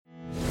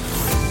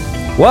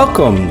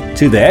Welcome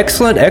to the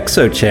Excellent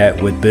Exo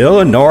Chat with Bill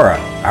and Nora.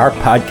 Our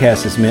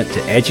podcast is meant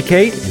to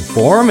educate,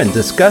 inform, and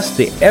discuss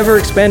the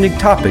ever-expanding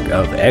topic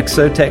of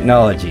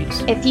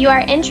exotechnologies. If you are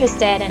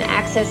interested in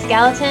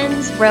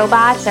exoskeletons,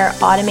 robots, or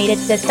automated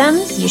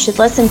systems, you should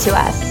listen to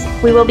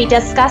us. We will be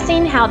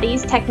discussing how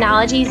these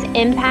technologies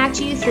impact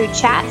you through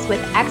chats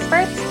with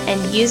experts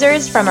and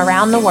users from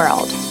around the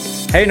world.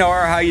 Hey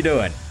Nora, how you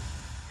doing?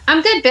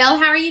 I'm good, Bill.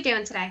 How are you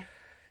doing today?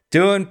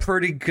 Doing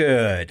pretty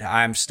good.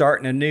 I'm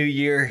starting a new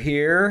year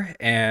here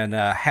and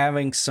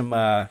having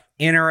some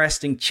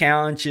interesting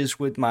challenges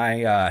with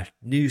my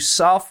new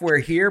software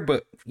here,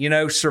 but,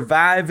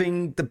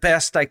 surviving the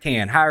best I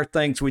can. How are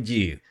things with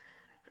you?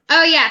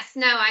 Oh, yes.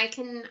 No, I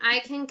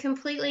can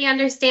completely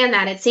understand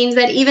that. It seems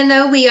that even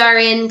though we are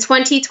in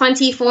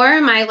 2024,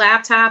 my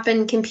laptop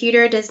and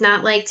computer does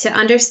not like to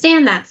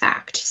understand that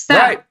fact. So.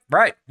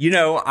 Right.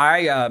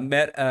 I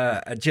met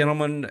a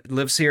gentleman that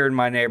lives here in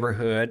my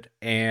neighborhood,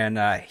 and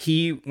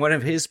one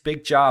of his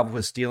big jobs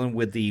was dealing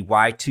with the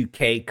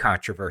Y2K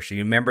controversy.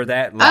 You remember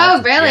that?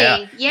 Oh,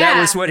 really? Yeah. That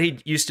was what he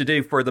used to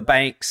do for the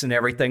banks and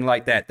everything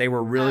like that. They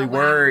were really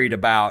worried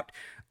about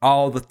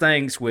all the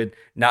things with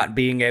not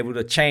being able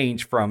to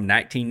change from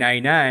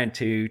 1999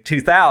 to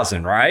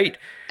 2000, right?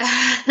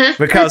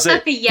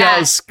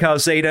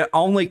 Because they'd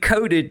only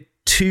coded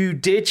 2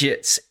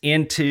 digits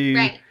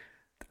into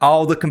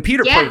all the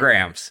computer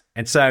programs.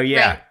 And so,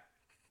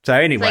 So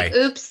anyway. It's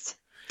like, oops,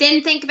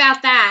 didn't think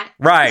about that.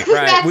 Right.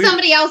 That's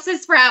somebody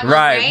else's problem,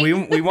 right?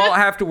 We won't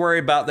have to worry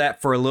about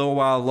that for a little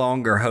while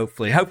longer,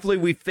 hopefully. Hopefully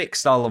we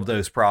fixed all of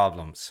those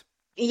problems.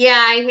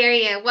 Yeah, I hear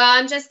you. Well,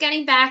 I'm just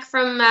getting back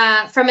from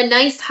a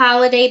nice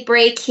holiday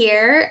break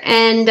here,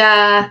 and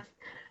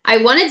I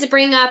wanted to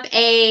bring up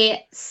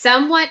a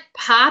somewhat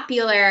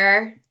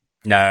popular,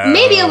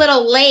 maybe a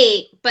little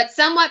late, but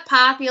somewhat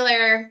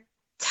popular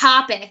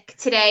topic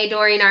today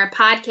during our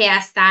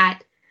podcast that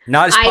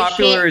not as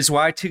popular as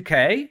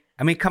Y2K.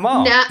 I mean, come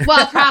on. No,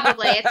 well,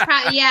 probably. It's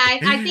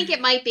I think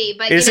it might be,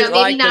 but maybe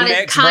like not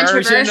as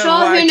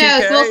controversial. Who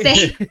knows? We'll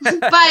see.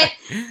 But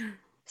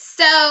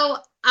so.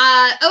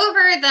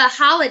 Over the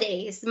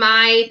holidays,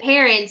 my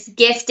parents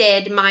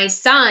gifted my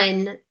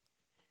son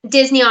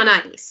Disney on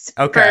Ice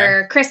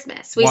for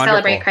Christmas. We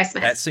celebrate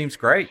Christmas. That seems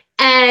great.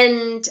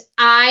 And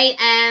I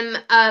am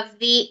of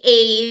the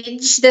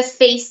age, the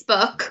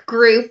Facebook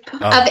group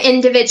of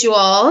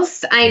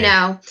individuals. I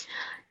know.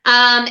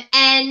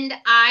 And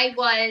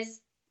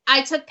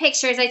I took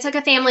pictures. I took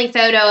a family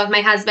photo of my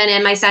husband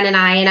and my son and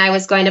I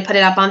was going to put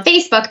it up on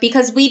Facebook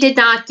because we did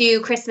not do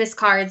Christmas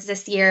cards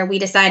this year. We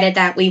decided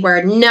that we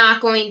were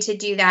not going to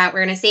do that.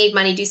 We're going to save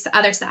money, do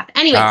other stuff.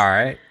 Anyways. All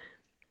right.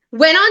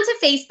 Went onto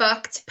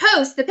Facebook to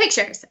post the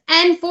pictures.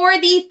 And for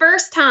the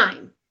first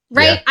time,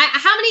 right? Yeah.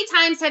 How many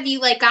times have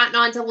you gotten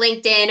onto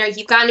LinkedIn or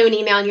you've gotten to an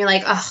email and you're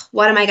like, oh,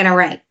 what am I going to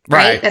write?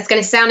 Right. That's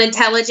going to sound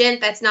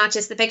intelligent. That's not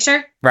just the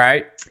picture.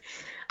 Right.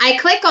 I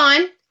click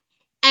on.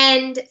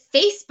 And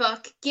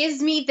Facebook gives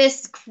me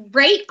this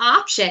great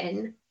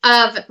option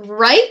of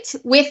write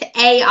with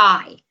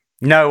AI.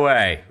 No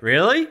way.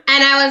 Really?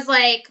 And I was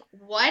like,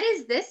 what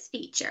is this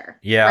feature?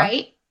 Yeah.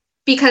 Right?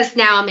 Because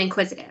now I'm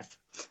inquisitive.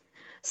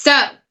 So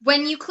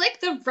when you click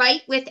the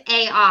write with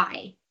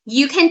AI,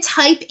 you can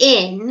type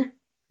in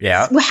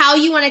how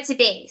you want it to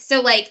be.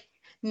 So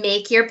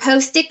make your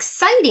post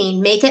exciting,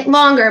 make it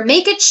longer,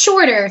 make it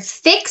shorter,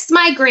 fix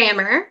my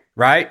grammar.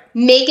 Right.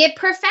 Make it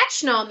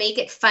professional, make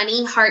it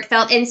funny,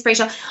 heartfelt,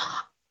 inspirational.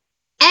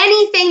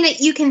 Anything that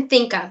you can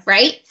think of,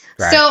 right?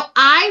 So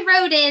I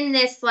wrote in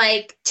this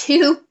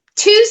two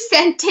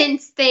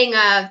sentence thing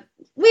of,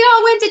 we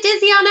all went to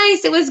Disney on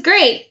Ice. It was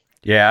great.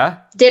 Yeah.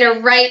 Did a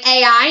write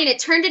AI and it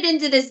turned it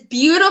into this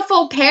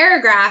beautiful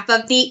paragraph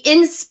of the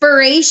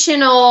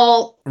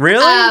inspirational,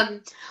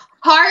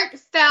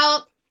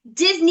 heartfelt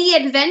Disney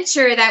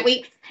adventure that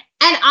and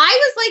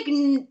I was like,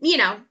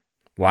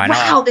 why not?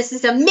 Wow, this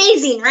is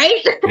amazing,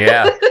 right?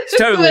 Yeah. It's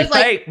totally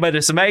fake, but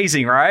it's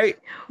amazing, right?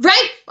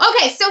 Right.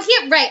 Okay, so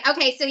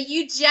Okay, so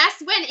you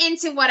just went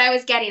into what I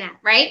was getting at,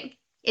 right?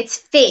 It's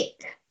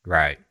fake.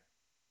 Right.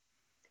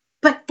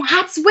 But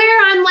that's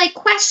where I'm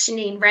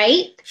questioning,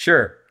 right?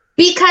 Sure.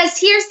 Because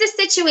here's the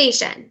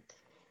situation.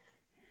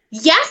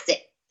 Yes,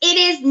 it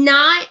is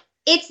not,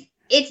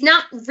 it's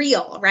not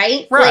real,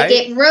 right? Right.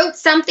 It wrote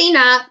something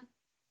up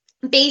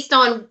based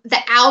on the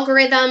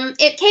algorithm.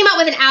 It came up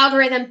with an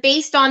algorithm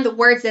based on the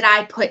words that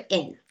I put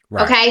in.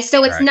 Right. Okay.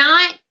 So it's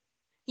not,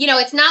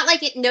 it's not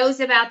like it knows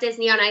about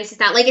Disney on Ice. It's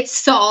not like it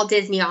saw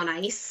Disney on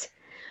Ice.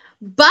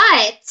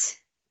 But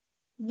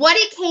what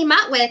it came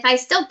up with, I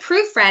still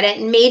proofread it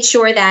and made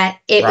sure that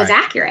it was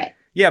accurate.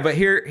 Yeah, but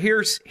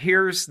here's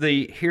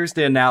the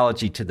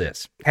analogy to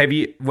this.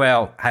 I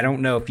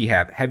don't know if you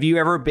have. Have you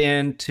ever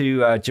been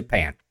to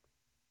Japan?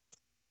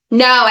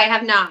 No, I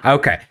have not.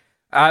 Okay.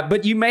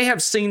 But you may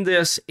have seen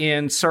this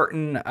in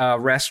certain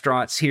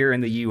restaurants here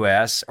in the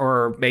U.S.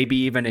 or maybe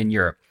even in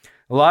Europe.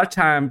 A lot of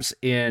times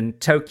in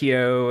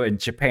Tokyo and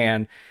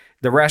Japan,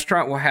 the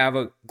restaurant will have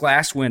a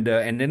glass window,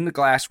 and in the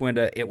glass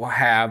window, it will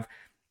have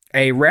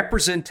a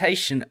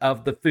representation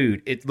of the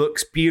food. It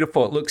looks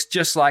beautiful. It looks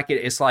just like it.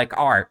 It's like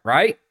art,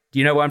 right? Do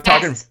you know what I'm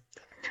talking about?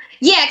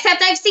 Yeah,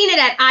 except I've seen it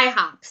at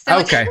IHOP. So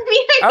okay.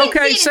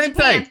 Okay, same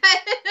thing.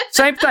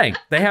 Same thing.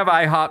 They have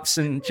IHOPs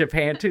in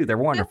Japan too. They're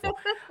wonderful.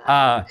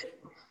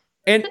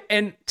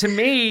 And to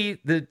me,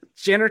 the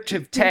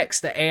generative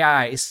text, the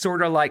AI, is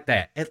sort of like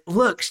that. It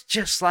looks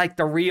just like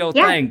the real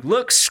thing.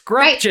 Looks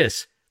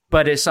scrumptious,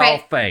 but it's all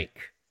fake.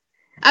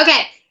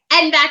 Okay.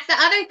 And that's the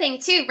other thing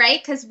too,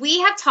 right? Because we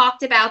have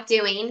talked about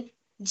doing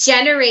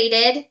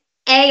generated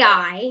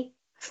AI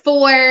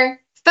for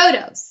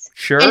photos.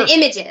 Sure. And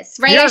images,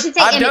 right? Yeah, I should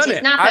say I've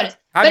images, not photos.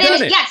 But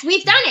images. Yes,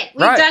 we've done it.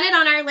 We've done it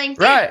on our LinkedIn.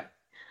 Right.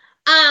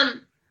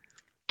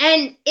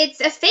 And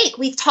it's a fake.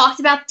 We've talked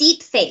about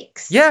deep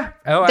fakes. Yeah.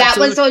 Oh, that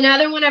was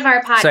another one of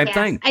our podcasts. Same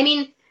thing. I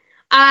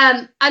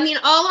mean,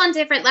 all on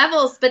different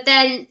levels, but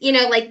then,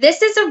 like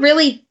this is a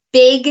really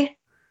big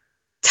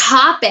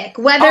topic,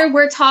 whether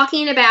we're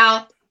talking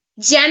about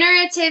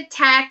generative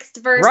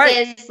text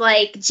versus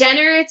like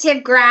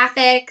generative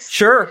graphics.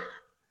 Sure.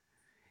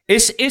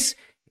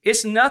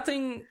 It's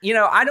nothing,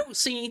 I don't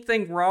see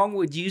anything wrong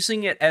with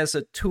using it as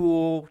a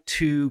tool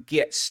to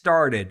get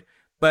started,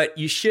 but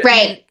you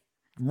shouldn't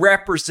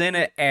represent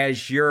it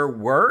as your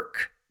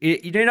work.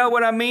 You know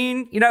what I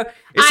mean?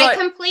 I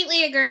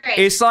completely agree.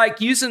 It's like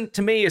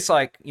to me, it's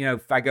like,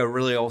 if I go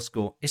really old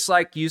school, it's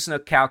like using a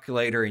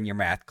calculator in your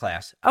math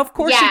class. Of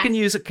course you can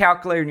use a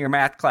calculator in your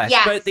math class,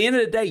 but at the end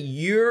of the day,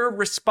 you're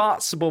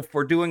responsible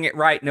for doing it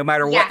right, no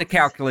matter what the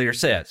calculator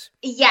says.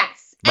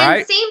 Yes. Right?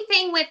 And same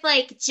thing with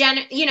like,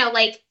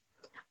 like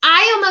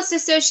I almost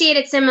associate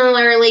it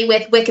similarly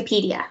with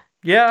Wikipedia.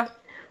 Yeah.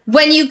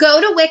 When you go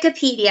to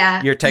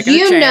Wikipedia, you're taking a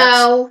chance. You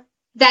know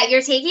that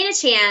you're taking a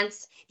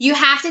chance. You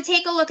have to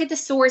take a look at the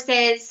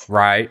sources.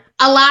 Right.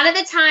 A lot of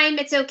the time,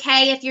 it's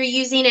okay if you're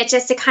using it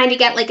just to kind of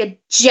get like a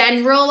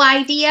general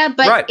idea,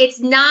 but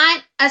it's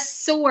not a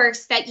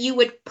source that you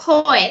would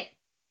put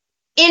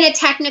in a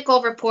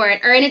technical report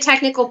or in a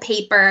technical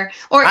paper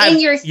or in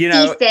your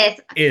thesis.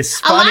 It's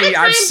funny.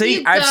 I've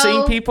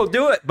seen people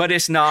do it, but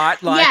it's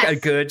not like a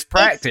good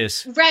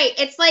practice.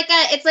 It's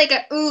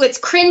it's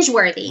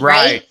cringeworthy,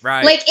 right?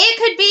 Right. Like it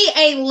could be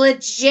a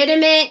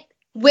legitimate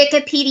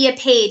Wikipedia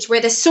page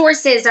where the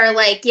sources are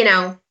like,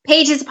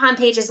 pages upon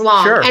pages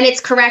long and it's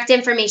correct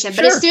information.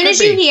 But as soon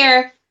as you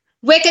hear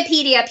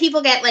Wikipedia,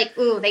 people get like,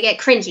 they get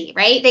cringy,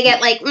 right? They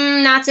get like,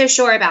 not so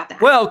sure about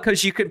that. Well,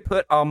 because you could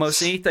put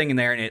almost anything in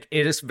there, and it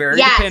is very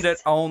dependent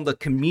on the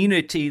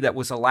community that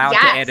was allowed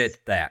to edit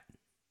that.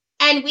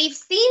 And we've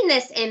seen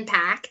this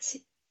impact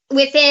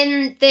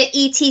within the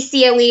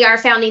ETCOE, our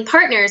founding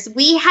partners.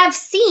 We have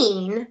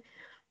seen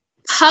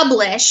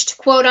published,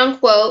 quote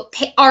unquote,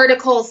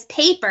 articles,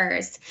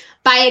 papers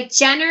by a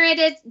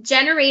generated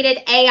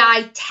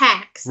AI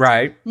text.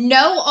 Right.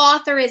 No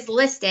author is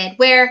listed,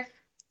 where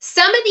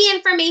some of the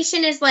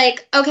information is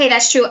like, okay,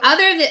 that's true.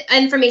 Other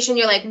information,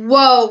 you're like,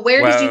 whoa,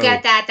 where did you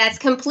get that? That's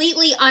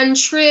completely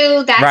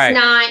untrue. That's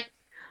not,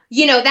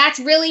 that's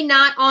really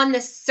not on the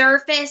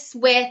surface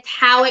with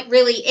how it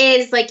really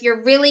is. Like,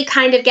 you're really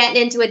kind of getting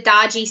into a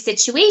dodgy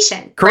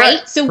situation,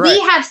 right? So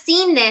we have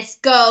seen this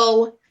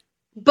go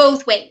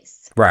both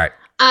ways. Right.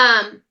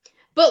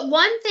 But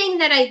one thing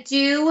that I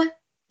do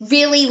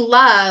really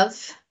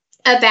love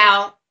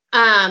about,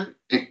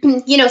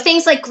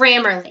 things like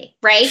Grammarly,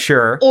 right?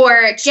 Sure.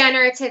 Or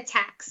generative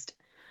text.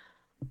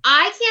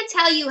 I can't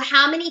tell you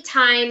how many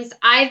times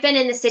I've been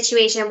in the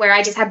situation where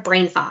I just have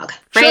brain fog,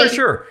 right?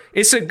 Sure.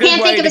 It's a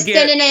good way to get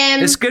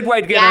synonym. It's a good way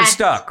to get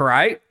unstuck,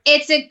 right?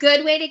 It's a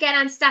good way to get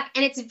unstuck.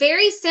 And it's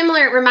very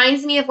similar. It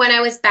reminds me of when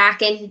I was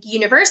back in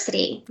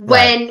university,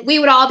 when we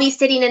would all be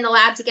sitting in the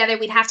lab together.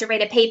 We'd have to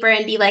write a paper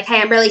and be like,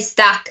 hey, I'm really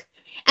stuck.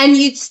 And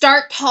you'd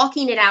start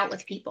talking it out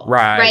with people,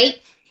 right?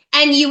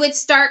 And you would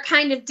start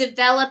kind of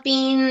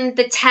developing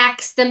the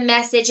text, the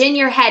message in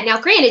your head. Now,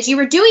 granted, you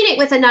were doing it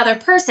with another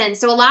person.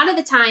 So a lot of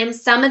the time,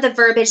 some of the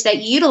verbiage that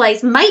you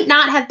utilize might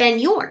not have been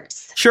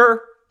yours.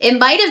 Sure. It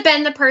might have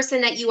been the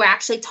person that you were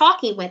actually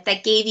talking with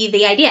that gave you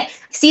the idea. I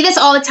see this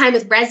all the time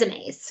with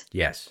resumes.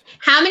 Yes.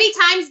 How many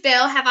times,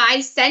 Bill, have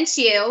I sent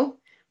you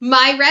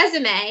my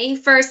resume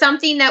for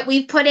something that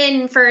we put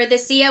in for the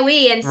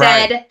COE and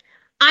said,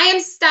 I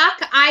am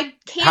stuck. I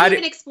can't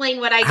even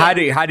explain what I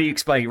do. How do you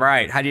explain?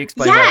 Right. How do you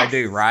explain what I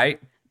do? Right.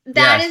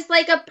 That is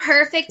like a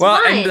perfect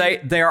one.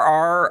 And there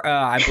are,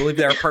 I believe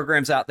there are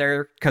programs out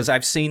there, because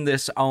I've seen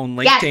this on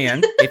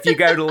LinkedIn. If you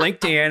go to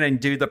LinkedIn and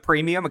do the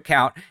premium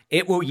account,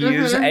 it will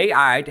use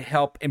AI to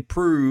help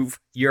improve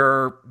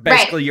your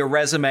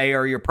resume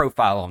or your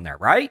profile on there.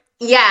 Right.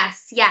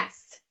 Yes. Yeah.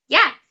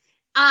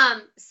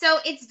 So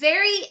it's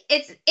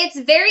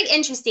very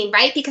interesting,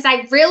 right? Because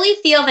I really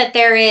feel that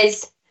there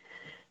is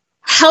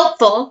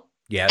helpful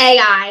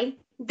AI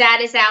that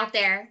is out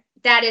there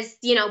that is,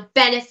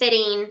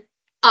 benefiting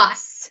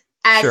us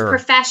as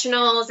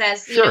professionals,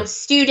 as,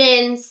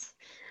 students.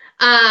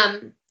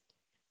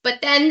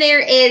 But then there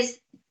is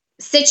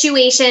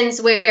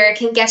situations where it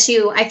can get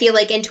you, I feel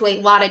like, into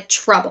a lot of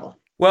trouble.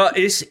 Well,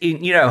 it's,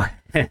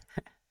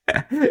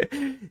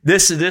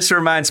 This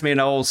reminds me of an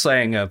old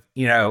saying of,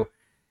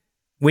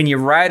 when you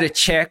write a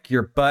check,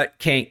 your butt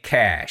can't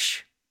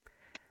cash.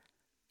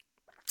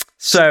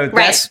 So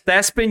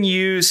that's been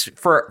used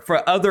for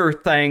other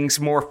things,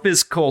 more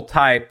physical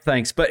type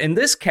things. But in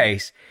this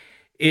case,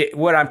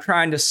 what I'm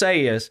trying to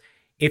say is,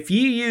 if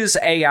you use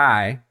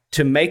AI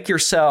to make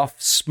yourself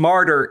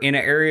smarter in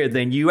an area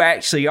than you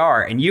actually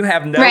are, and you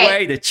have no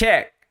way to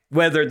check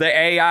whether the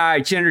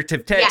AI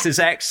generative text is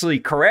actually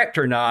correct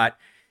or not,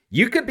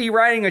 you could be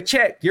writing a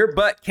check your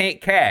butt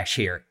can't cash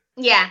here.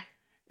 Yeah.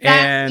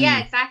 Yeah,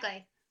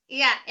 exactly.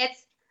 Yeah,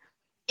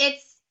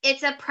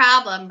 it's a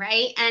problem,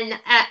 right?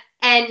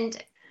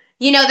 And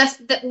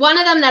the one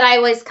of them that I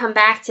always come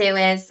back to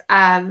is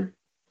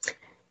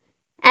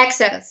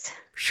exos.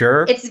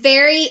 Sure. It's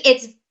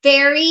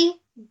very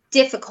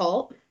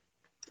difficult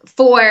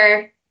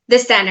for the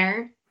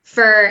center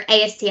for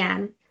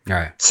ASTM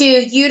to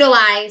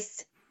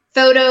utilize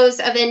photos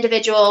of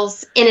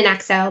individuals in an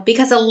exo,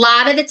 because a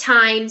lot of the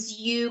times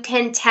you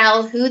can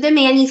tell who the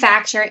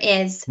manufacturer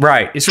is.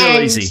 Right. It's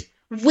real easy.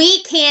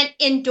 We can't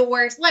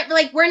endorse,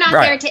 like we're not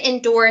there to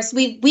endorse.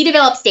 We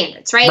develop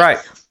standards, right? Right.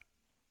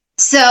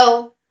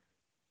 So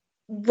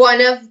one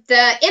of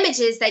the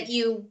images that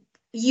you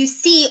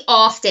see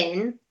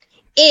often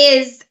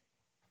is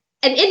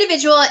an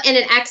individual in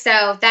an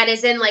exo that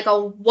is in like a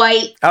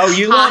white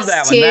you love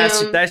that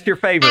one. That's your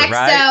favorite, exo,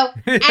 right?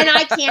 And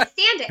I can't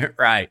stand it.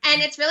 Right.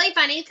 And it's really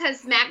funny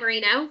because Matt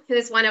Marino, who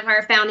is one of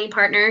our founding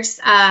partners,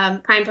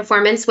 Prime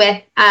Performance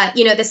with,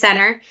 the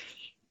center,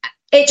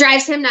 it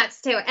drives him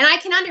nuts too. And I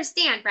can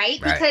understand,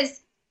 right?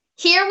 Because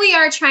here we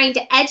are trying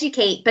to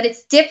educate, but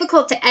it's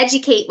difficult to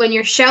educate when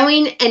you're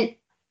showing an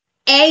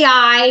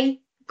AI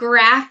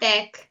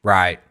graphic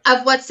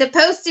of what's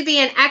supposed to be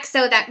an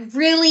exo that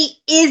really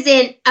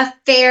isn't a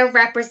fair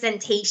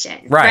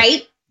representation,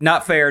 right?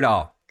 Not fair at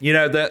all.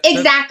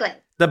 Exactly.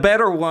 The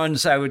better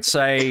ones, I would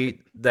say,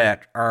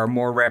 that are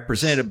more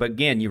represented, but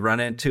again, you run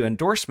into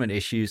endorsement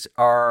issues,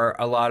 are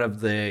a lot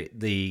of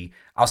the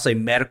I'll say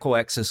medical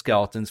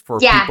exoskeletons for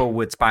people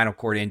with spinal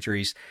cord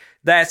injuries.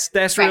 That's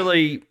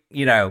really,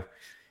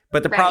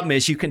 but the problem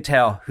is you can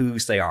tell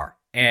whose they are.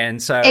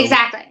 And so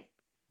exactly.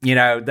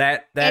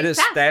 That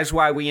is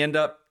why we end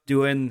up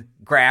doing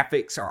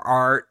graphics or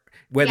art,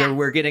 whether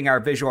we're getting our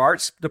visual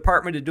arts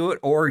department to do it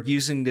or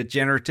using the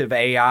generative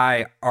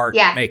AI art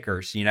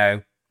makers,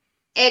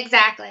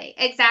 Exactly.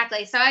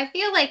 So I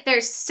feel like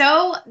there's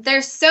so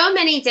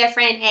many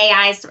different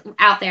AIs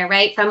out there,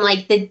 right? From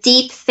like the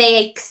deep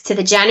fakes to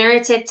the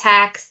generative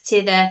text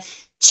to the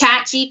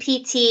Chat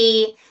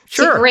GPT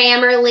to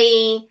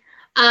Grammarly.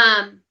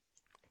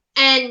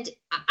 And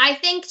I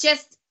think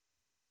just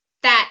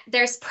that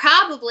there's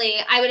probably,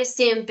 I would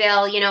assume,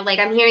 Bill, like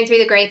I'm hearing through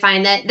the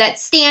grapevine that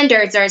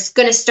standards are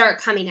going to start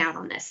coming out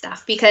on this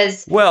stuff,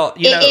 because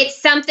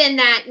it's something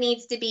that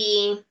needs to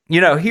be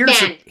here's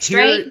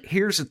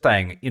the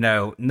thing,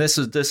 and this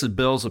is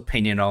Bill's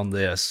opinion on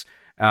this,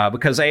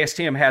 because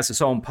ASTM has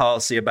its own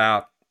policy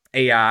about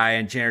AI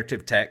and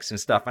generative text and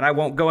stuff, and I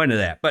won't go into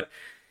that. But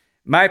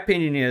my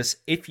opinion is,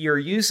 if you're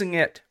using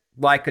it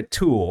like a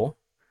tool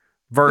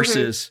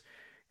versus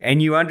and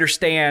you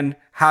understand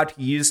how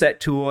to use that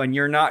tool, and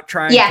you're not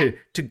trying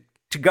to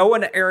go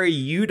in an area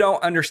you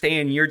don't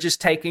understand, you're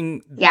just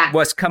taking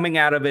what's coming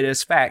out of it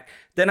as fact,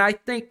 then I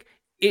think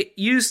it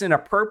used in an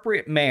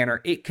appropriate manner,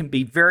 it can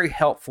be very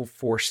helpful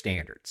for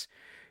standards.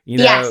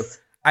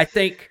 I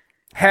think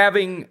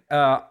having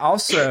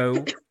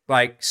also,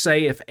 like,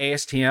 say if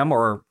ASTM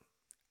or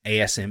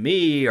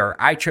ASME or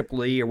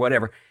IEEE or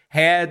whatever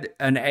had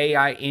an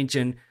AI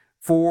engine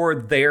for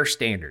their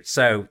standards.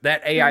 So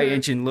that AI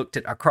engine looked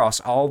at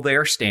across all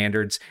their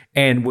standards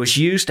and was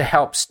used to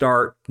help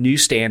start new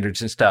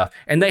standards and stuff.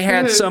 And they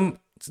had some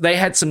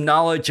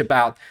knowledge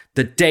about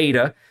the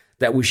data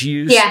that was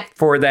used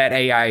for that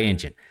AI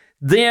engine.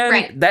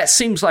 Then that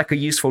seems like a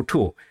useful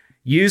tool.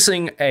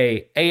 Using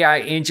a AI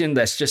engine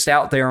that's just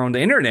out there on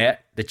the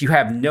internet that you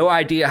have no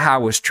idea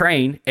how it was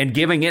trained and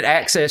giving it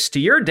access to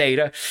your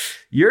data,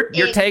 you're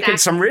taking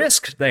some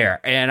risk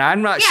there. And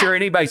I'm not sure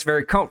anybody's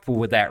very comfortable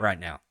with that right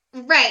now.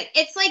 Right.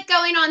 It's like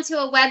going onto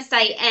a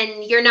website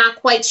and you're not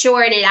quite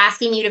sure and it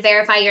asking you to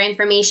verify your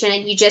information,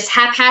 and you just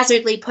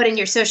haphazardly put in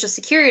your social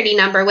security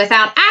number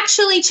without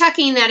actually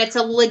checking that it's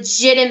a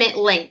legitimate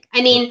link.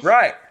 I mean,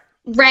 right.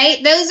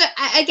 Those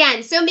are,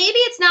 again, so maybe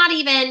it's not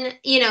even,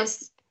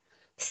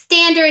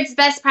 standards,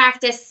 best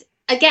practice.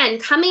 Again,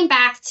 coming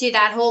back to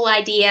that whole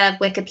idea of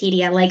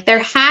Wikipedia, like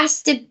there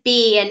has to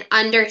be an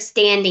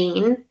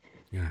understanding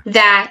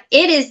that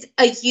it is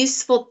a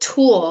useful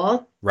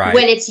tool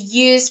when it's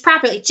used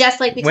properly, just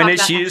like we talked about. When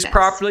it's used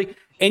properly.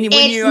 And when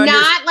it's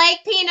not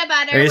like peanut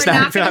butter. We're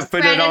not going to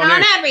spread it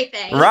on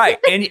everything. Right.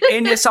 And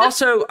it's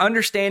also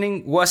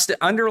understanding what's the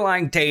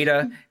underlying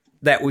data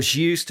that was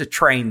used to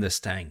train this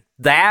thing.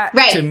 That,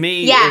 to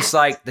me, is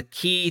like the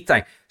key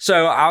thing.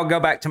 So I'll go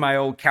back to my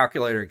old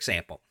calculator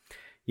example.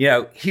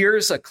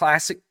 Here's a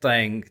classic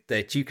thing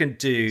that you can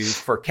do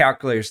for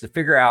calculators to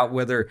figure out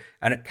whether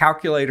a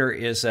calculator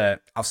is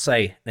I'll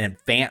say an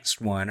advanced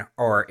one,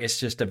 or it's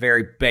just a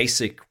very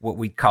basic, what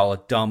we call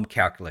a dumb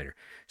calculator.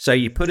 So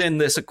you put in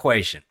this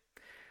equation,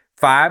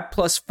 5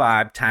 plus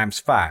 5 times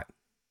 5.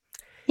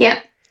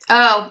 Yep.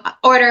 Oh,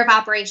 order of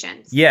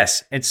operations.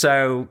 Yes. And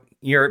so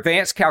your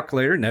advanced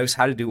calculator knows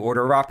how to do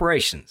order of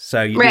operations.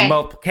 So you do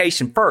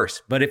multiplication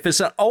first. But if it's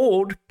an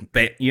old,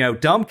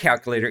 dumb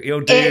calculator,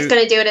 it's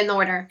going to do it in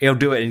order. It'll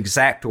do it in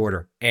exact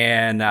order.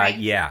 And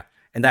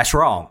and that's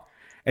wrong.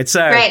 And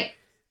so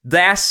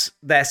that's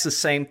the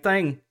same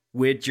thing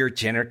with your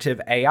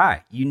generative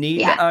AI. You need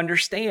to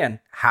understand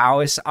how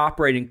it's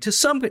operating to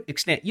some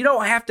extent. You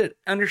don't have to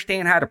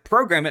understand how to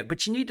program it,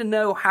 but you need to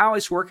know how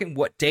it's working,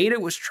 what data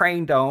it was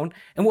trained on,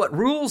 and what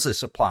rules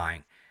it's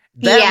applying.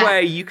 That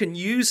way you can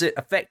use it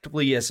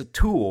effectively as a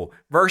tool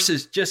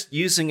versus just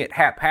using it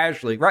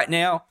haphazardly. Right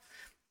now,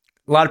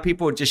 a lot of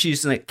people are just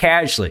using it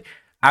casually.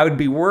 I would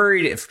be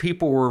worried if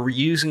people were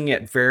using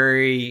it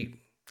very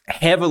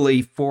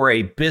heavily for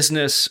a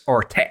business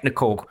or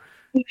technical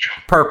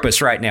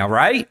purpose right now,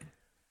 right?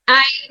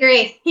 I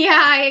agree. Yeah,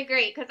 I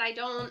agree, because I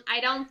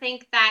don't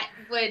think that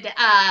would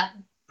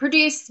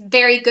produce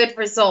very good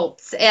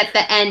results at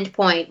the end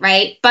point,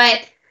 right?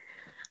 But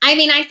I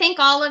mean, I think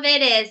all of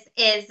it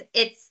is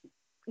it's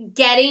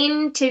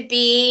getting to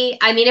be,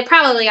 I mean, it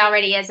probably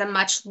already is a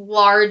much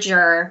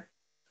larger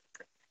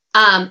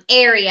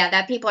area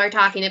that people are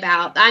talking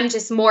about. I'm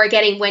just more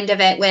getting wind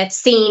of it with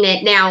seeing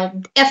it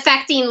now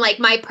affecting like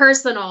my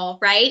personal,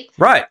 right?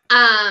 Right.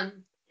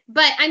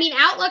 But I mean,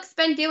 Outlook's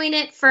been doing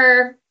it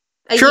for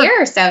a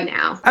year or so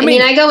now. I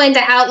mean, I go into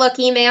Outlook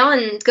email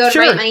and go to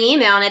write my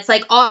email, and it's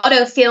like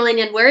auto filling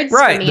in words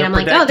for me. And I'm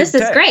like, oh, this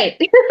is great.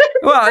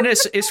 Well, and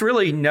it's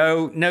really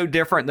no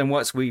different than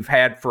what we've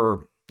had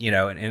for, in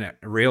a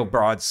real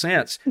broad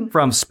sense,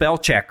 from spell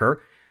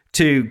checker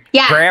to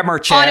grammar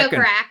check.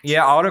 Autocorrect.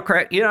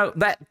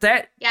 Autocorrect.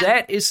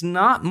 That is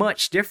not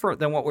much different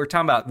than what we're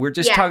talking about. We're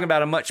just talking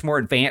about a much more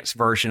advanced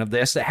version of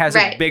this that has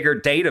a bigger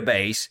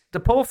database to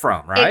pull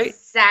from, right?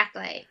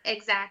 Exactly.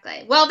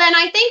 Well, then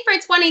I think for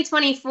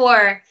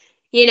 2024,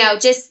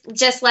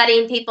 just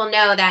letting people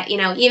know that,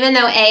 even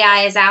though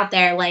AI is out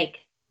there, like,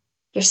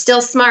 you're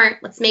still smart.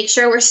 Let's make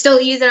sure we're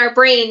still using our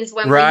brains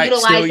when we're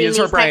utilizing these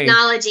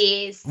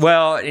technologies.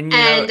 Well,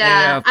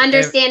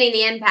 understanding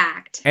the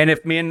impact. And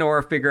if me and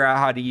Nora figure out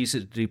how to use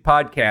it to do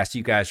podcasts,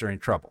 you guys are in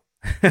trouble.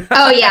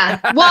 Oh, yeah.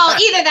 Well,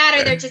 either that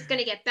or they're just going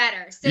to get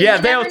better. So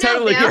they'll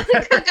totally go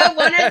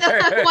one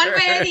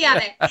way or the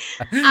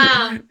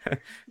other.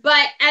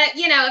 But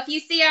if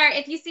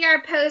you see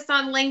our posts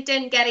on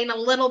LinkedIn getting a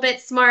little bit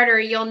smarter,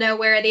 you'll know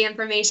where the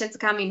information's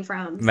coming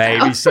from. So.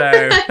 Maybe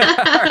so.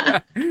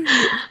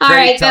 All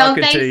right, Bill.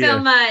 Thanks so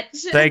much.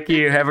 Thank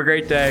you. Have a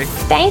great day.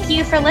 Thank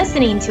you for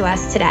listening to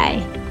us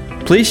today.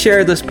 Please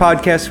share this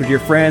podcast with your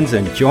friends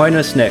and join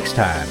us next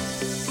time.